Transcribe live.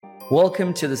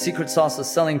Welcome to the Secret Sauce of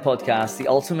Selling podcast, the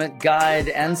ultimate guide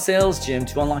and sales gym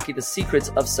to unlocking the secrets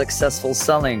of successful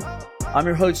selling. I'm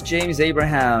your host, James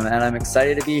Abraham, and I'm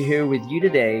excited to be here with you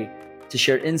today to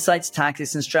share insights,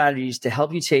 tactics, and strategies to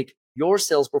help you take your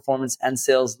sales performance and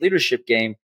sales leadership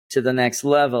game to the next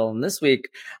level. And this week,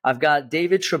 I've got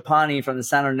David Trapani from the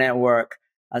Sandler Network.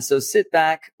 So sit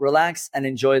back, relax, and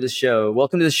enjoy the show.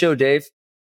 Welcome to the show, Dave.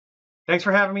 Thanks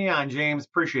for having me on, James.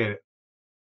 Appreciate it.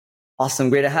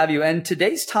 Awesome. Great to have you. And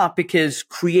today's topic is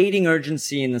creating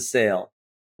urgency in the sale.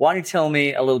 Why don't you tell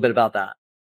me a little bit about that?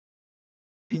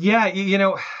 Yeah,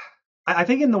 I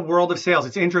think in the world of sales,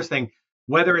 it's interesting,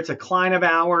 whether it's a client of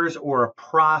ours or a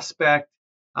prospect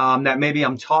that maybe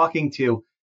I'm talking to,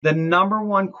 the number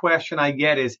one question I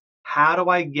get is, how do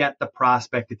I get the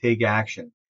prospect to take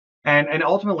action? And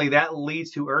ultimately, that leads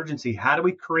to urgency. How do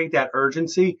we create that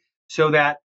urgency so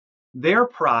that their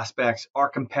prospects are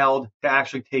compelled to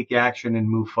actually take action and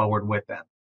move forward with them?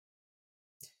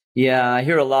 Yeah, I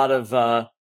hear a lot of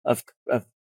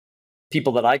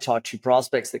people that I talk to,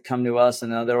 prospects that come to us,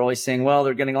 and they're always saying, well,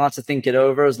 they're getting lots of think it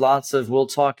overs, lots of we'll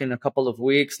talk in a couple of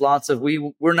weeks, lots of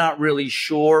we're not really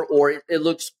sure, or it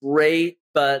looks great,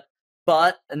 but,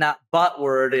 and that but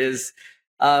word is,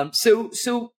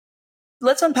 so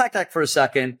let's unpack that for a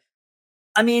second.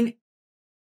 I mean,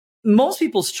 most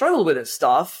people struggle with this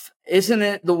stuff. Isn't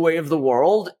it the way of the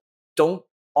world?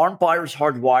 Aren't buyers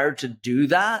hardwired to do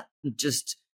that?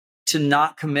 Just to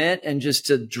not commit and just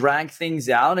to drag things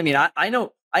out? I mean, I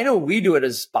know we do it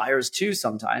as buyers too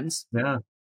sometimes. Yeah.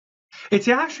 It's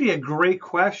actually a great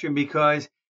question because,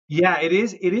 yeah, it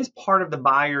is part of the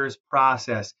buyer's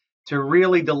process to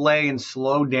really delay and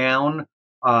slow down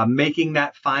making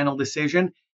that final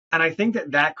decision. And I think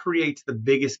that creates the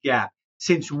biggest gap.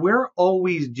 Since we're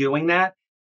always doing that,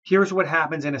 here's what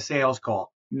happens in a sales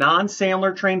call.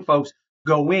 Non-Sandler trained folks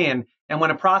go in, and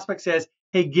when a prospect says,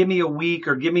 hey, give me a week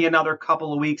or give me another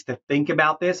couple of weeks to think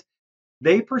about this,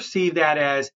 they perceive that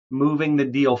as moving the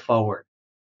deal forward.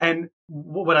 And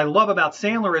what I love about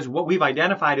Sandler is what we've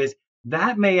identified is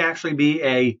that may actually be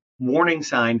a warning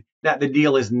sign that the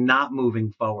deal is not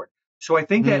moving forward. So I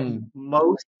think that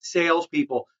most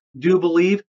salespeople do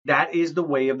believe that is the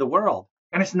way of the world.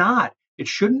 And it's not. It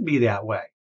shouldn't be that way.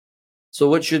 So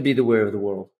what should be the way of the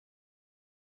world?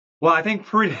 Well, I think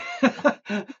well,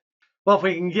 if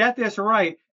we can get this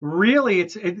right, really,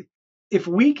 if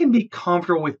we can be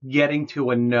comfortable with getting to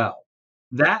a no,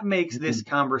 that makes this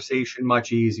conversation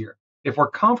much easier. If we're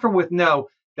comfortable with no,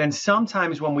 then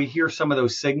sometimes when we hear some of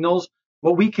those signals,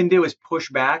 what we can do is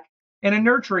push back in a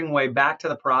nurturing way back to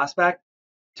the prospect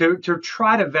to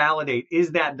try to validate,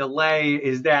 is that delay,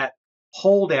 is that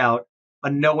holdout a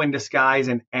no in disguise,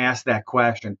 and ask that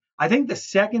question. I think the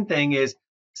second thing is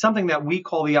something that we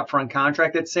call the upfront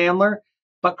contract at Sandler,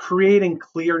 but creating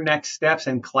clear next steps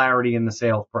and clarity in the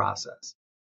sales process.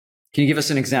 Can you give us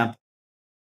an example?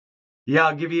 Yeah,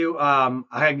 I'll give you,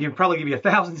 I can probably give you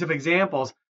thousands of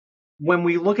examples. When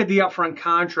we look at the upfront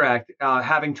contract,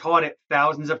 having taught it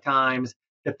thousands of times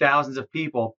to thousands of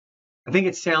people, I think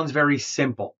it sounds very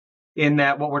simple in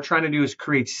that what we're trying to do is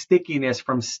create stickiness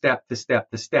from step to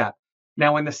step to step.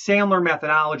 Now, in the Sandler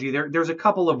methodology, there's a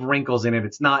couple of wrinkles in it.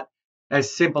 It's not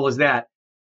as simple as that.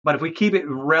 But if we keep it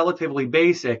relatively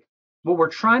basic, what we're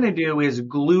trying to do is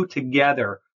glue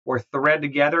together or thread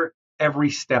together every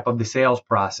step of the sales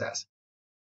process.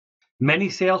 Many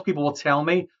salespeople will tell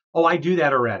me, oh, I do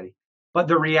that already. But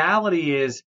the reality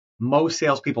is most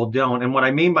salespeople don't. And what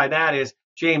I mean by that is,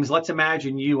 James, let's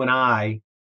imagine you and I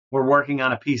were working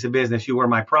on a piece of business. You were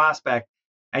my prospect,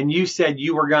 and you said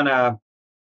you were going to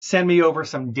send me over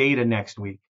some data next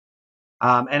week.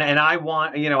 And I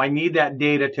want, I need that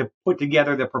data to put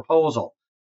together the proposal.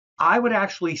 I would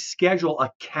actually schedule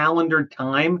a calendared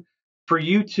time for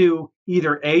you to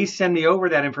either A, send me over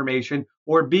that information,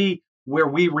 or B, where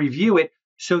we review it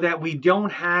so that we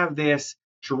don't have this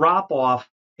drop off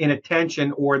in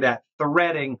attention or that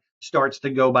threading starts to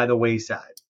go by the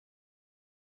wayside.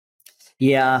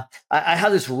 Yeah, I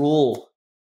have this rule.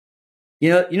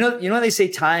 You know, they say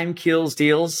time kills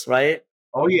deals, right?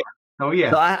 Oh yeah. Oh yeah.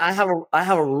 So I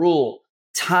have a rule.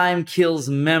 Time kills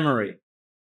memory.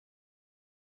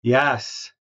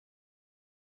 Yes.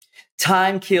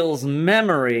 Time kills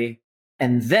memory,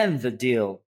 and then the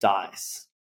deal dies.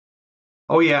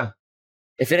 Oh yeah.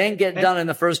 If it ain't get done in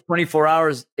the first 24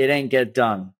 hours, it ain't get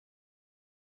done.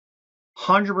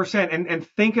 100%. And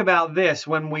think about this,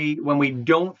 when we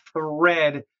don't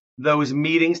thread those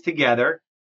meetings together,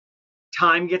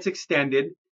 time gets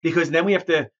extended because then we have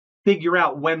to figure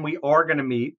out when we are going to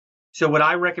meet. So what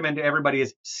I recommend to everybody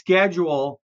is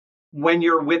schedule when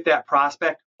you're with that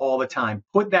prospect all the time.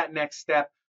 Put that next step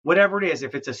whatever it is.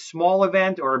 If it's a small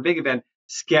event or a big event,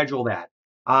 schedule that.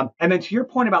 And then to your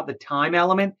point about the time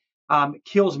element,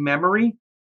 kills memory.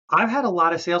 I've had a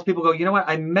lot of salespeople go, you know what?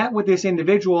 I met with this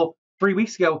individual 3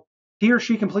 weeks ago. He or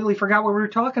she completely forgot what we were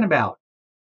talking about.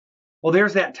 Well,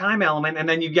 there's that time element. And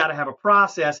then you got to have a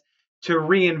process to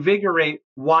reinvigorate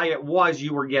why it was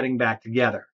you were getting back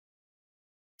together.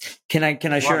 Can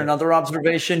I share another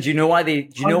observation? Do you know why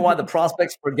the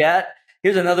prospects forget?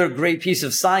 Here's another great piece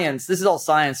of science. This is all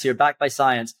science here, backed by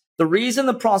science. The reason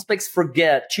the prospects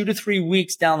forget 2 to 3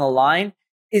 weeks down the line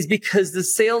is because the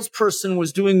salesperson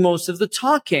was doing most of the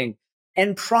talking.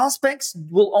 And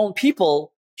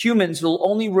humans will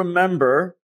only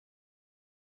remember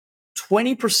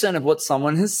 20% of what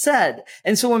someone has said.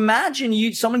 And so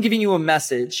imagine someone giving you a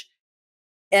message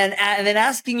and then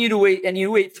asking you to wait, and you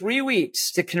wait 3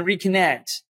 weeks to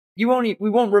reconnect. We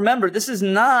won't remember. This is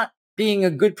not being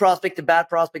a good prospect, a bad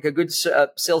prospect, a good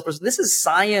salesperson. This is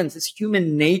science. It's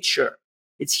human nature.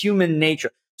 It's human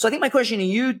nature. So I think my question to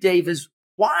you, Dave, is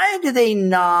why do they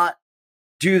not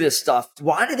do this stuff?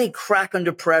 Why do they crack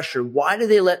under pressure? Why do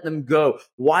they let them go?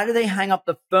 Why do they hang up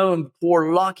the phone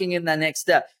before locking in that next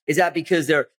step? Is that because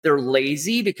they're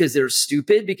lazy, because they're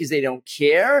stupid, because they don't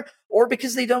care, or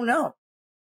because they don't know?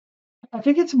 I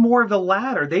think it's more of the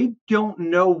latter. They don't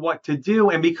know what to do.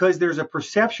 And because there's a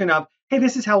perception of, hey,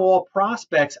 this is how all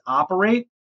prospects operate,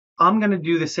 I'm going to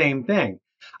do the same thing.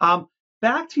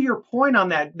 Back to your point on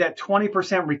that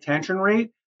 20% retention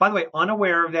rate. By the way,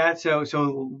 unaware of that. So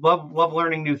love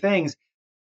learning new things.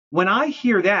 When I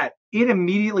hear that, it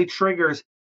immediately triggers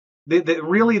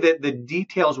the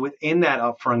details within that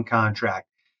upfront contract.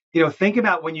 Think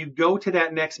about when you go to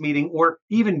that next meeting, or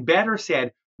even better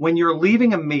said, when you're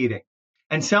leaving a meeting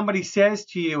and somebody says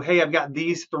to you, hey, I've got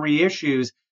these 3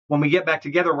 issues. When we get back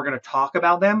together, we're going to talk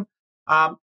about them.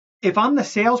 If I'm the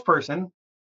salesperson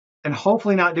and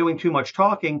hopefully not doing too much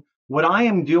talking, what I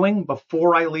am doing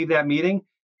before I leave that meeting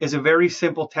is a very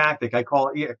simple tactic.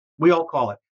 We all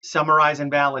call it summarize and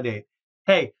validate.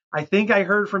 Hey, I think I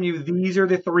heard from you. These are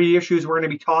the 3 issues we're going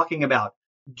to be talking about.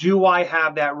 Do I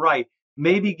have that right?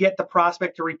 Maybe get the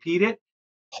prospect to repeat it.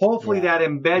 Hopefully that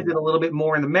embeds it a little bit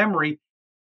more in the memory.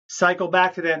 Cycle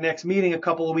back to that next meeting a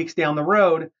couple of weeks down the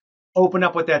road, open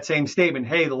up with that same statement.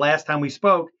 Hey, the last time we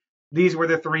spoke, these were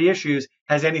the 3 issues.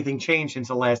 Has anything changed since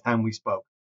the last time we spoke?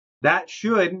 That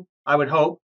should, I would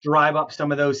hope, drive up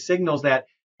some of those signals that,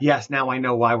 yes, now I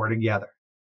know why we're together.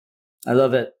 I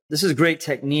love it. This is great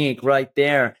technique right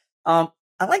there. I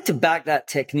like to back that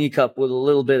technique up with a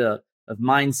little bit of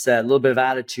mindset, a little bit of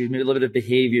attitude, maybe a little bit of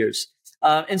behaviors.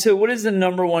 And so what is the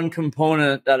number one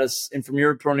component that is, and from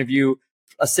your point of view,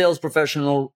 a sales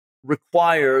professional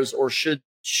requires or should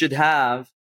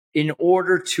have in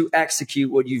order to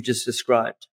execute what you've just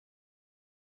described?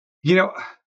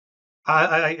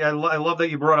 I love that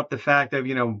you brought up the fact of,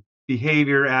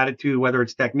 behavior, attitude, whether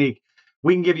it's technique.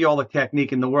 We can give you all the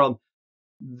technique in the world.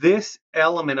 This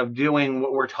element of doing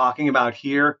what we're talking about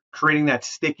here, creating that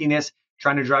stickiness,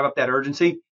 trying to drive up that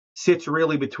urgency, sits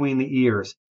really between the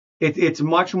ears. It's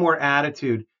much more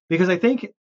attitude, because I think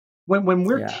when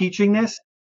we're teaching this,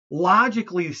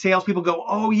 logically, salespeople go,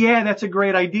 oh, yeah, that's a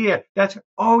great idea.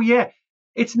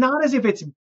 It's not as if it's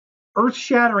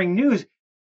earth-shattering news,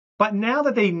 but now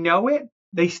that they know it,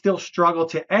 they still struggle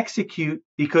to execute,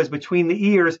 because between the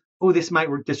ears, oh, this might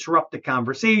disrupt the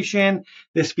conversation.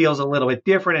 This feels a little bit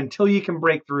different. Until you can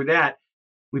break through that,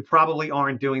 we probably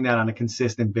aren't doing that on a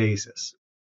consistent basis.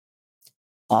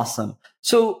 Awesome.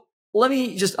 So let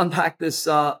me just unpack this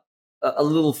a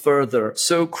little further.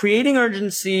 So creating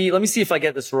urgency, let me see if I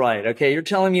get this right. Okay. You're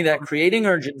telling me that creating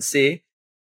urgency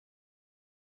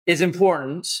is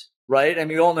important, right? I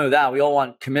mean, we all know that. We all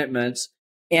want commitments.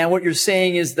 And what you're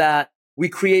saying is that we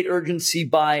create urgency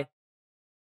by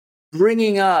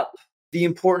bringing up the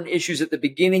important issues at the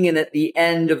beginning and at the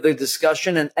end of the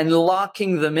discussion, and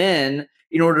locking them in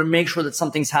order to make sure that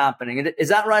something's happening. Is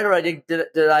that right? Or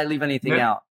did I leave anything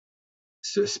out?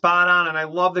 So spot on. And I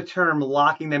love the term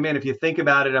locking them in. If you think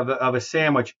about it of a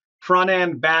sandwich, front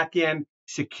end, back end,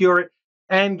 secure it,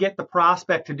 and get the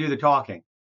prospect to do the talking.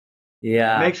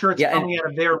 Yeah. Make sure it's coming out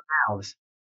of their mouths.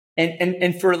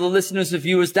 And for the listeners and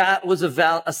viewers, that was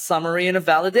a summary and a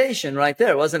validation right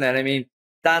there, wasn't it? I mean,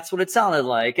 that's what it sounded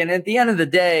like. And at the end of the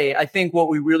day, I think what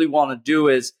we really want to do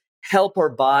is help our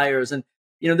buyers. And,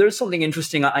 there's something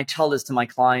interesting. I tell this to my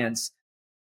clients.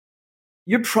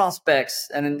 Your prospects,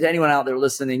 and anyone out there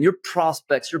listening, your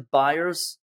prospects, your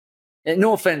buyers, and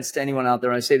no offense to anyone out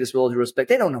there, I say this with all due respect,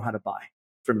 they don't know how to buy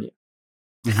from you.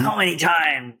 Mm-hmm. How many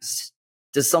times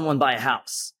does someone buy a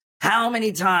house? How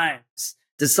many times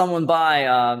does someone buy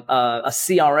a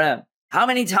CRM? How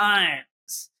many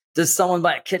times does someone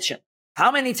buy a kitchen?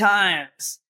 How many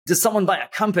times does someone buy a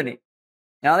company?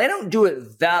 Now, they don't do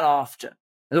it that often.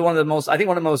 I think one of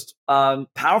the most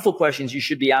powerful questions you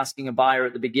should be asking a buyer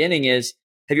at the beginning is,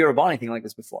 have you ever bought anything like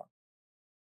this before?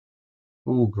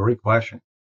 Ooh, great question.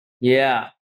 Yeah.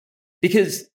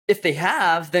 Because if they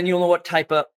have, then you'll know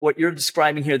what you're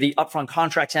describing here, the upfront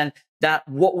contracts, and that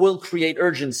what will create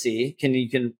urgency. You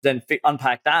can then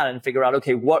unpack that and figure out,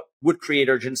 okay, what would create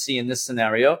urgency in this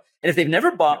scenario? And if they've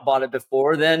never bought it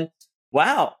before, then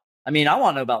wow. I mean, I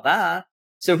want to know about that.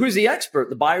 So who's the expert?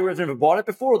 The buyer who has never bought it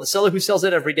before, or the seller who sells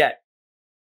it every day?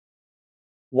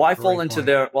 Why fall into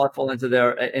their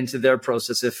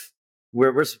process if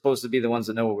we're supposed to be the ones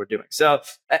that know what we're doing? So,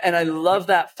 and I love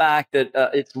that fact that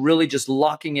it's really just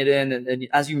locking it in. And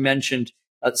as you mentioned,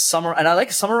 and I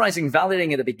like summarizing,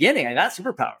 validating at the beginning. And that's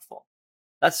super powerful.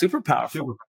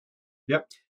 Yep.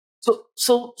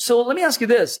 So let me ask you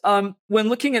this. When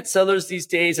looking at sellers these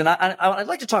days, and I'd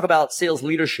like to talk about sales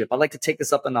leadership. I'd like to take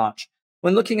this up a notch.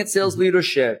 When looking at sales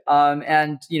leadership,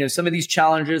 and some of these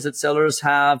challenges that sellers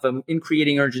have in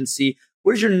creating urgency,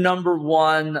 what is your number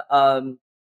one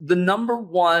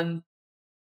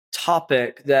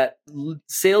topic that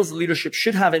sales leadership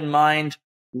should have in mind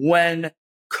when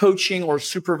coaching or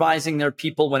supervising their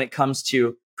people when it comes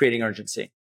to creating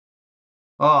urgency?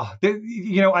 Oh,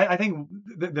 I think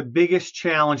the biggest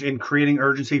challenge in creating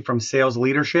urgency from sales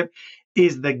leadership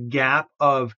is the gap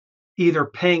of either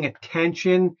paying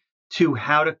attention to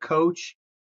how to coach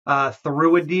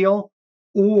through a deal,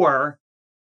 or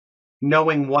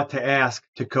knowing what to ask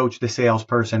to coach the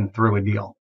salesperson through a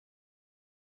deal.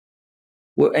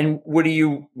 Well, and what do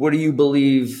you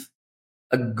believe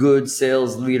a good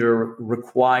sales leader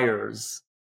requires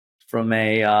from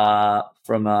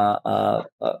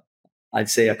I'd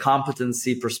say a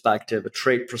competency perspective, a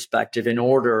trait perspective, in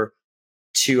order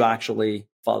to actually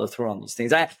follow through on these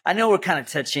things? I know we're kind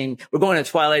of we're going to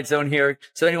Twilight Zone here.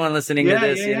 So anyone listening to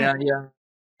this,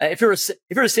 if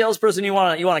you're a salesperson, you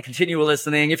want to continue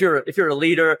listening. If you're a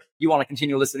leader, you want to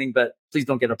continue listening, but please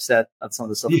don't get upset at some of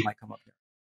the stuff that might come up here.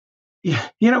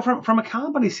 Yeah. From a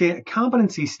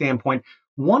competency standpoint,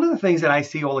 one of the things that I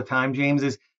see all the time, James,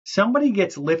 is somebody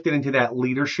gets lifted into that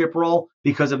leadership role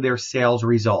because of their sales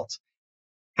results.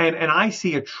 And I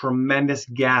see a tremendous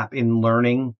gap in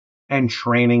learning and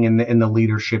training in the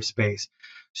leadership space.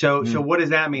 So what does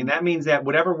that mean? That means that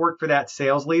whatever worked for that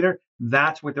sales leader,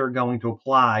 that's what they're going to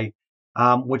apply,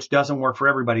 which doesn't work for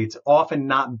everybody. It's often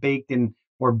not baked in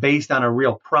or based on a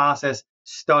real process,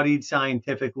 studied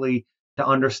scientifically to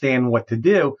understand what to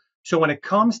do. So when it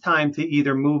comes time to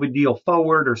either move a deal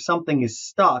forward or something is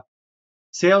stuck,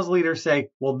 sales leaders say,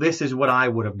 well, this is what I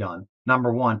would have done.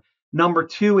 Number one. Number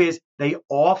two is they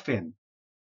often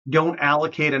don't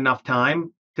allocate enough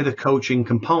time to the coaching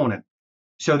component.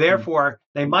 So therefore,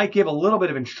 they might give a little bit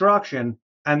of instruction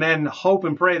and then hope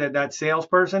and pray that that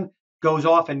salesperson goes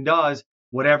off and does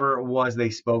whatever it was they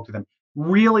spoke to them.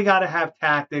 Really got to have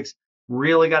tactics,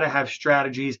 really got to have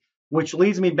strategies, which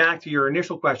leads me back to your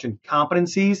initial question,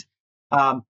 competencies.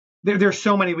 There's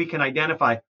so many we can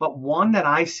identify, but one that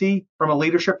I see from a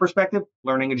leadership perspective,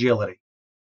 learning agility.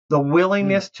 The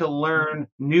willingness to learn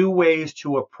new ways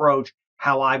to approach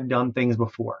how I've done things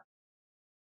before.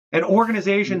 And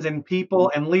organizations and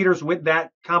people and leaders with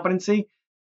that competency,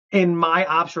 in my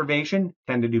observation,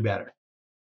 tend to do better.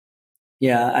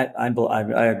 Yeah, I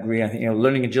agree. I think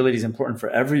learning agility is important for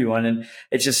everyone, and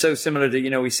it's just so similar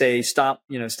to we say stop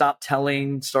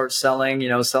telling, start selling.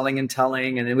 Selling and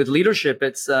telling, and with leadership,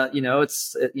 it's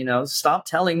stop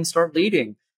telling, start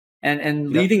leading, and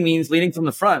leading means leading from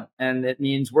the front, and it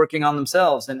means working on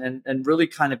themselves, and really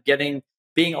kind of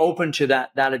being open to that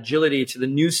agility, to the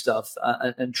new stuff,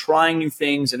 and trying new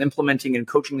things and implementing and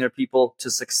coaching their people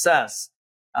to success,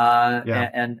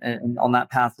 and on that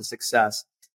path to success.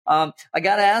 I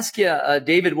got to ask you,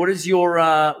 David, what is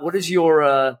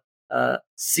your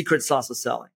secret sauce of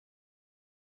selling?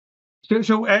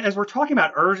 So as we're talking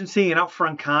about urgency and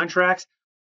upfront contracts,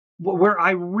 where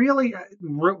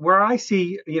I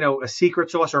see, a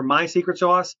secret sauce, or my secret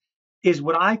sauce, is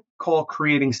what I call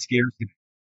creating scarcity.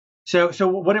 So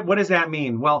what does that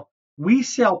mean? Well, we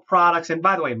sell products, and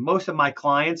by the way, most of my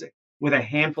clients, with a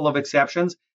handful of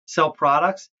exceptions, sell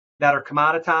products that are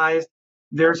commoditized.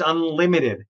 There's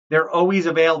unlimited. They're always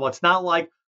available. It's not like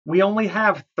we only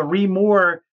have 3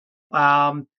 more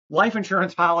life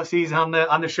insurance policies on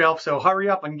the shelf, so hurry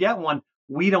up and get one.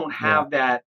 We don't have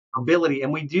that ability.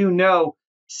 And we do know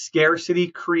scarcity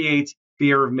creates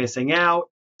fear of missing out,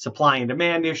 supply and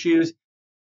demand issues.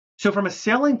 So from a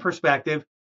selling perspective,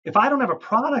 if I don't have a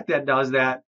product that does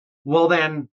that, well,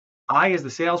 then I, as the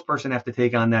salesperson, have to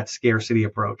take on that scarcity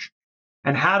approach.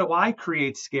 And how do I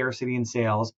create scarcity in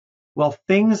sales? Well,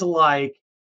 things like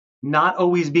not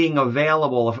always being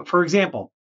available. For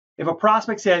example, if a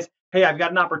prospect says, hey, I've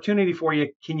got an opportunity for you,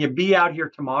 can you be out here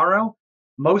tomorrow?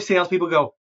 Most salespeople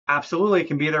go, absolutely, I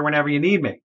can be there whenever you need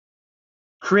me.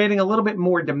 Creating a little bit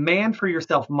more demand for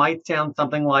yourself might sound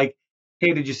something like,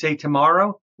 hey, did you say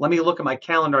tomorrow? Let me look at my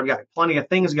calendar. I've got plenty of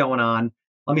things going on.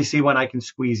 Let me see when I can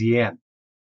squeeze you in.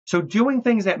 So doing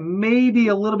things that may be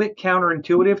a little bit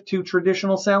counterintuitive to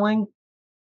traditional selling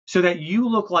so that you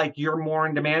look like you're more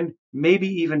in demand, maybe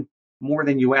even more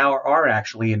than you are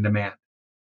actually in demand.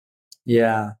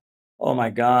 Yeah. Oh my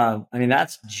God. I mean,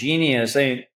 that's genius. I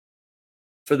mean,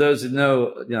 for those who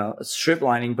know, strip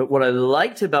lining, but what I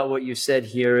liked about what you said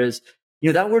here is,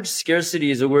 that word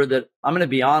scarcity is a word that I'm going to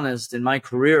be honest, in my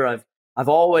career, I've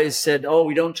always said, oh,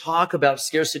 we don't talk about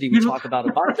scarcity. We talk about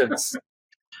abundance,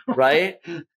 right?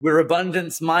 We're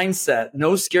abundance mindset,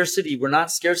 no scarcity. We're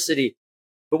not scarcity.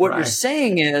 But what you're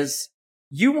saying is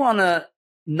you want to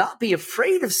not be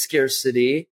afraid of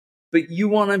scarcity, but you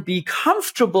want to be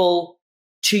comfortable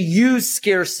to use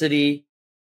scarcity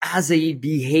as a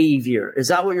behavior. Is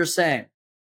that what you're saying?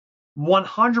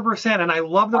 100%. And I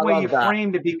love the way you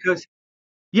framed it because,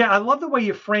 I love the way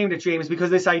you framed it, James, because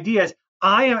this idea is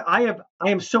I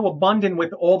am so abundant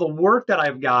with all the work that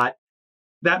I've got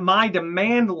that my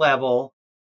demand level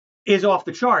is off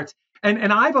the charts.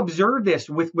 And I've observed this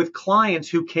with clients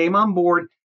who came on board,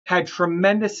 had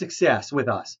tremendous success with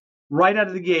us right out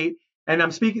of the gate. And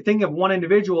I'm thinking of one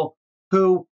individual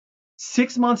who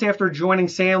 6 months after joining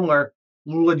Sandler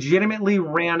legitimately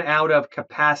ran out of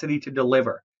capacity to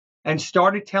deliver and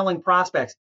started telling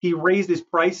prospects. He raised his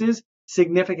prices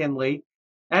significantly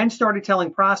and started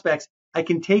telling prospects, I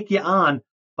can take you on,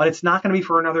 but it's not going to be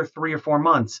for another 3 or 4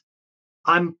 months.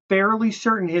 I'm fairly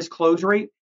certain his close rate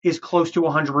is close to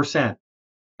 100%.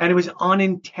 And it was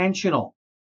unintentional.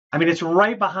 I mean, it's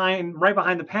right behind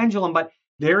the pendulum, but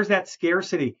there's that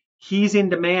scarcity. He's in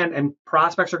demand and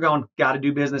prospects are going, got to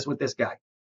do business with this guy.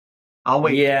 I'll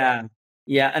wait. Yeah.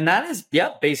 Yeah. And that is,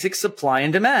 basic supply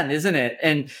and demand, isn't it?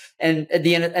 And at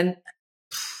the end,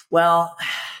 well, I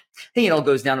think it all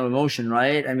goes down to emotion,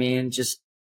 right? I mean, just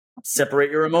separate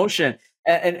your emotion.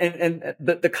 And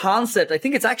the concept, I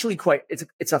think it's actually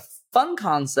it's a fun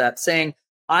concept saying,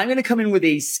 I'm going to come in with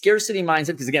a scarcity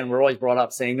mindset. Because again, we're always brought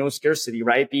up saying no scarcity,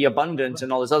 right? Be abundant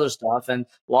and all this other stuff and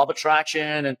law of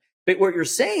attraction. But what you're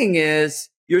saying is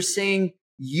you're saying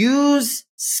use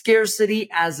scarcity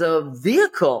as a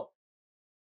vehicle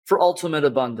for ultimate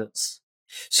abundance.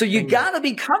 So you got to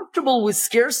be comfortable with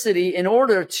scarcity in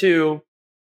order to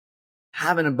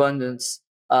have an abundance.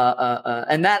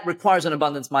 And that requires an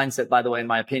abundance mindset, by the way, in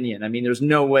my opinion. I mean, there's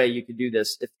no way you could do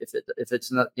this if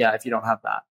it's not, if you don't have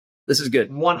that. This is good.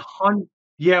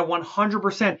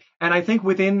 100%. And I think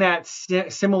within that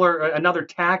similar, another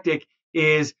tactic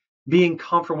is being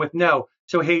comfortable with no.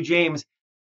 So, hey, James,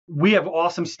 we have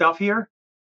awesome stuff here.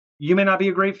 You may not be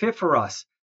a great fit for us.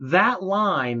 That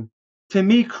line to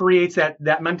me creates that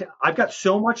I've got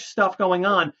so much stuff going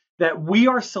on that we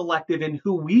are selective in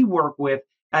who we work with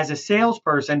as a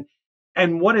salesperson.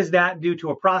 And what does that do to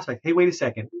a prospect? Hey, wait a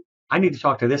second. I need to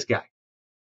talk to this guy.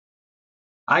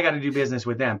 I got to do business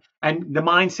with them. And the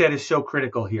mindset is so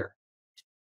critical here.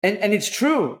 And it's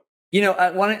true.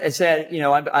 I said,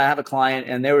 I have a client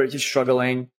and they were just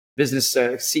struggling, business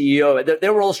CEO. They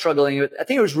were all struggling. I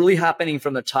think it was really happening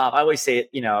from the top. I always say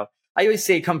it, I always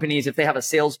say companies, if they have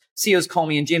CEOs call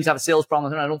me and James, have a sales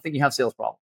problem. I don't think you have a sales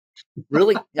problem.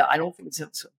 Really? Yeah, I don't think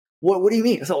it's what do you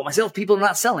mean? I said, well, my salespeople are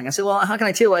not selling. I said, well, how can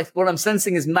I tell you? What I'm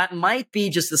sensing is might be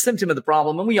just a symptom of the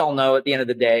problem. And we all know at the end of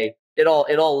the day, it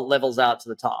all levels out to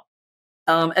the top.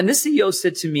 And this CEO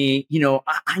said to me,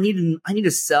 I need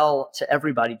to sell to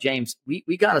everybody, James.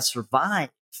 We got to survive.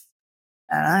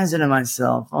 And I said to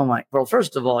myself, well,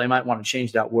 first of all, you might want to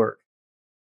change that word.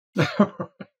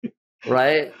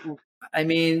 Right? I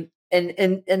mean,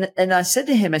 and I said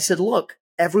to him, I said, look,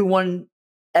 everyone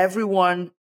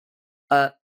should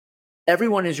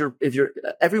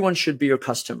be your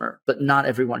customer, but not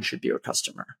everyone should be your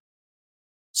customer.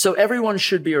 So everyone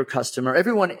should be your customer.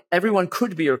 Everyone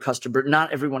could be your customer, but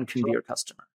not everyone can be your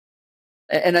customer.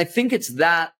 And I think it's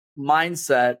that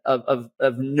mindset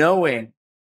of knowing,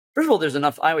 first of all,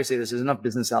 I always say this, there's enough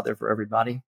business out there for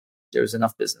everybody. There's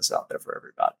enough business out there for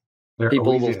everybody.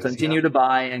 People will continue to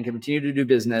buy and continue to do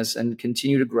business and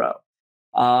continue to grow.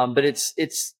 But it's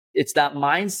that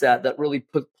mindset that really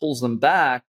pulls them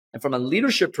back. And from a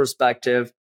leadership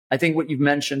perspective, I think what you've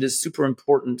mentioned is super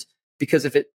important because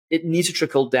if it needs to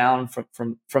trickle down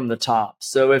from the top.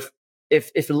 So if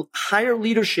higher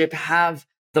leadership have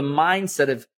the mindset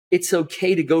of it's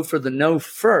okay to go for the no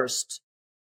first,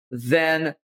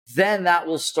 then that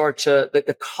will start to,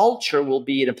 the culture will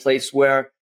be in a place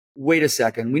where, wait a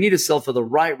second, we need to sell for the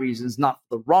right reasons, not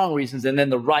for the wrong reasons. And then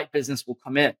the right business will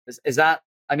come in. Is that,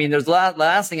 I mean, there's the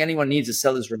last thing anyone needs is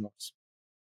seller's remorse.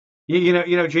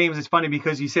 James, it's funny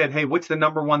because you said, hey, what's the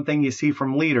number one thing you see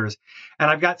from leaders? And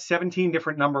I've got 17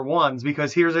 different number ones,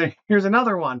 because here's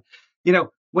another one.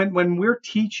 When we're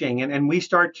teaching and we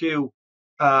start to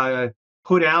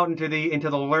put out into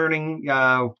the learning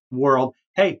world,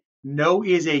 hey, no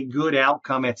is a good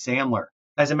outcome at Sandler.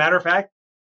 As a matter of fact,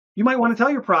 you might want to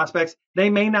tell your prospects they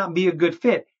may not be a good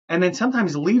fit. And then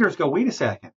sometimes leaders go, wait a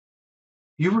second,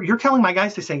 you're telling my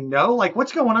guys to say no? Like,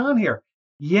 what's going on here?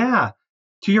 Yeah.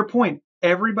 To your point,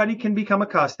 everybody can become a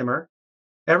customer.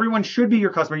 Everyone should be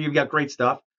your customer. You've got great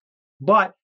stuff.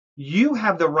 But you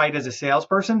have the right as a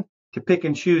salesperson to pick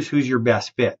and choose who's your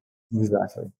best fit.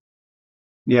 Exactly.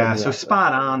 Yeah. Exactly. So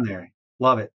spot on there.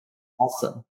 Love it.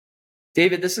 Awesome.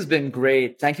 David, this has been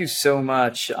great. Thank you so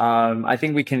much. I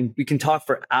think we can talk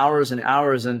for hours and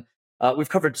hours, and we've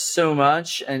covered so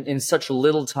much and in such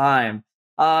little time.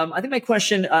 I think my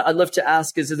question I'd love to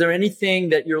ask is there anything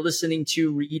that you're listening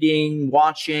to, reading,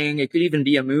 watching? It could even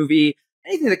be a movie,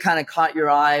 anything that kind of caught your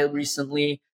eye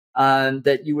recently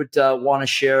that you would want to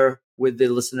share with the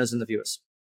listeners and the viewers?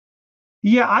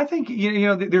 Yeah, I think,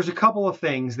 there's a couple of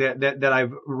things that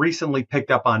I've recently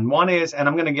picked up on. One is, and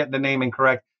I'm going to get the name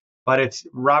incorrect, but it's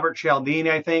Robert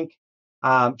Cialdini, I think.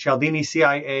 Cialdini,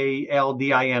 Cialdini,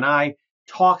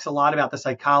 talks a lot about the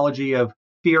psychology of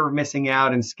fear of missing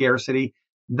out and scarcity.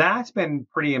 That's been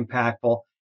pretty impactful.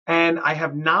 And I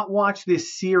have not watched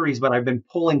this series, but I've been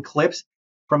pulling clips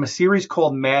from a series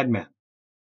called Mad Men.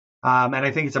 And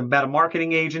I think it's about a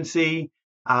marketing agency.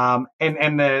 And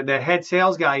the head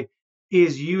sales guy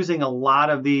is using a lot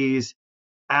of these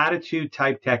attitude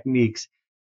type techniques,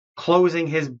 closing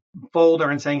his folder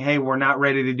and saying, hey, we're not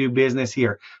ready to do business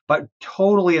here. But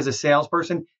totally as a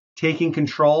salesperson, taking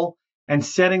control and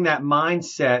setting that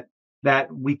mindset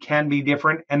that we can be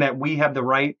different and that we have the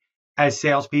right as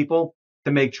salespeople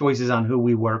to make choices on who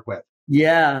we work with.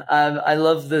 Yeah, I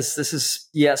love this. This is,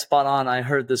 spot on. I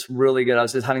heard this really good. I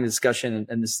was just having a discussion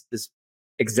and this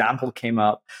example came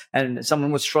up and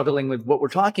someone was struggling with what we're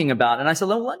talking about. And I said,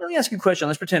 let me ask you a question.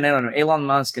 Let's pretend, I don't know, Elon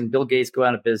Musk and Bill Gates go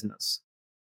out of business.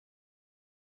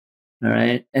 All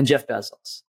right. And Jeff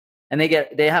Bezos. And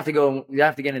they have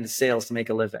to get into sales to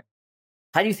make a living.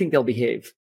 How do you think they'll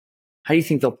behave? How do you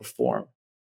think they'll perform?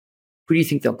 Who do you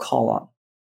think they'll call on?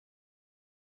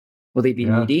 Will they be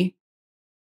needy?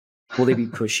 Will they be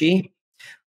pushy?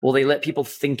 Will they let people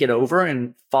think it over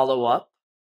and follow up?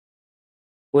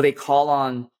 Will they call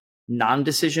on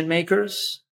non-decision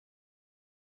makers?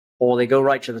 Or will they go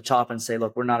right to the top and say,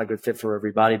 look, we're not a good fit for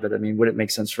everybody, but I mean, would it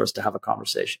make sense for us to have a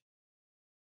conversation?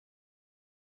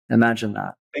 Imagine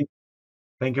that.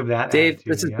 Think of that. Dave,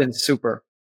 this has been super.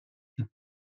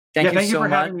 Thank you for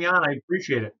having me on. I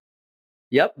appreciate it.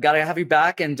 Yep. Got to have you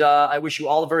back. And I wish you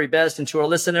all the very best. And to our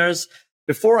listeners,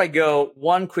 before I go,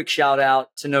 one quick shout out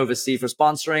to Novacy for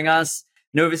sponsoring us.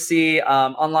 Novacy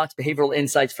unlocks behavioral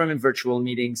insights from virtual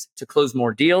meetings to close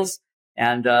more deals.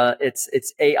 And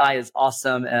its AI is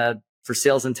awesome for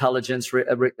sales intelligence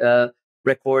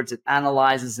records. It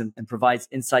analyzes and provides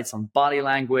insights on body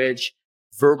language,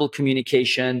 verbal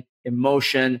communication,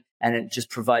 emotion, and it just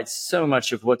provides so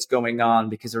much of what's going on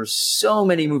because there are so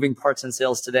many moving parts in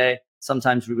sales today.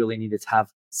 Sometimes we really need to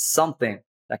have something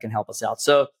that can help us out.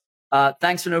 So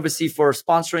thanks for Novacy for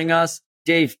sponsoring us.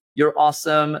 Dave, you're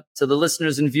awesome. To the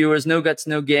listeners and viewers, no guts,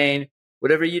 no gain.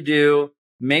 Whatever you do,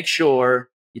 make sure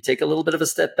you take a little bit of a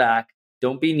step back.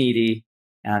 Don't be needy,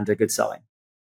 and good selling.